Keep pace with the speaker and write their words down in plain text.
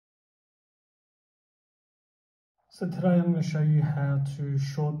So today I'm going to show you how to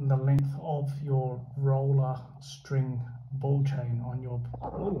shorten the length of your roller string ball chain on your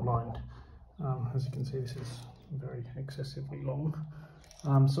ball blind. As you can see, this is very excessively long.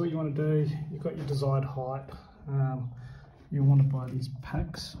 So what you want to do, you've got your desired height. You want to buy these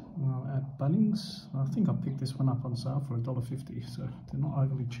packs at Bunnings. I think I picked this one up on sale for $1.50, so they're not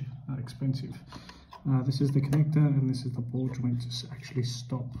overly expensive. This is the connector and this is the ball joint to actually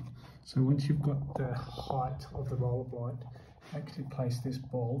stop. So once you've got the height of the roller blind, actually place this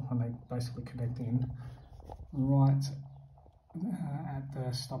ball, and they basically connect in right at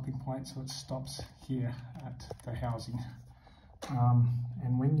the stopping point, so it stops here at the housing.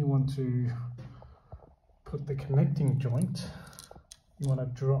 And when you want to put the connecting joint, you want to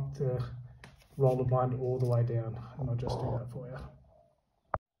drop the roller blind all the way down, and I'll just do that for you.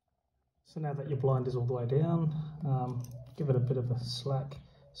 So now that your blind is all the way down, give it a bit of a slack.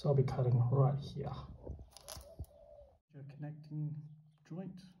 So I'll be cutting right here. Your connecting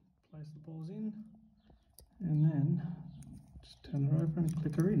joint, place the balls in, and then just turn her over and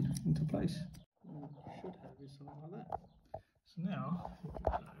click her into place. And it should have you something like that. So now, you can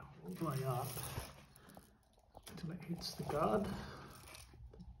go all the way up until it hits the guard,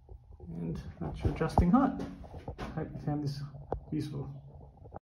 and that's your adjusting height. Hope you found this useful.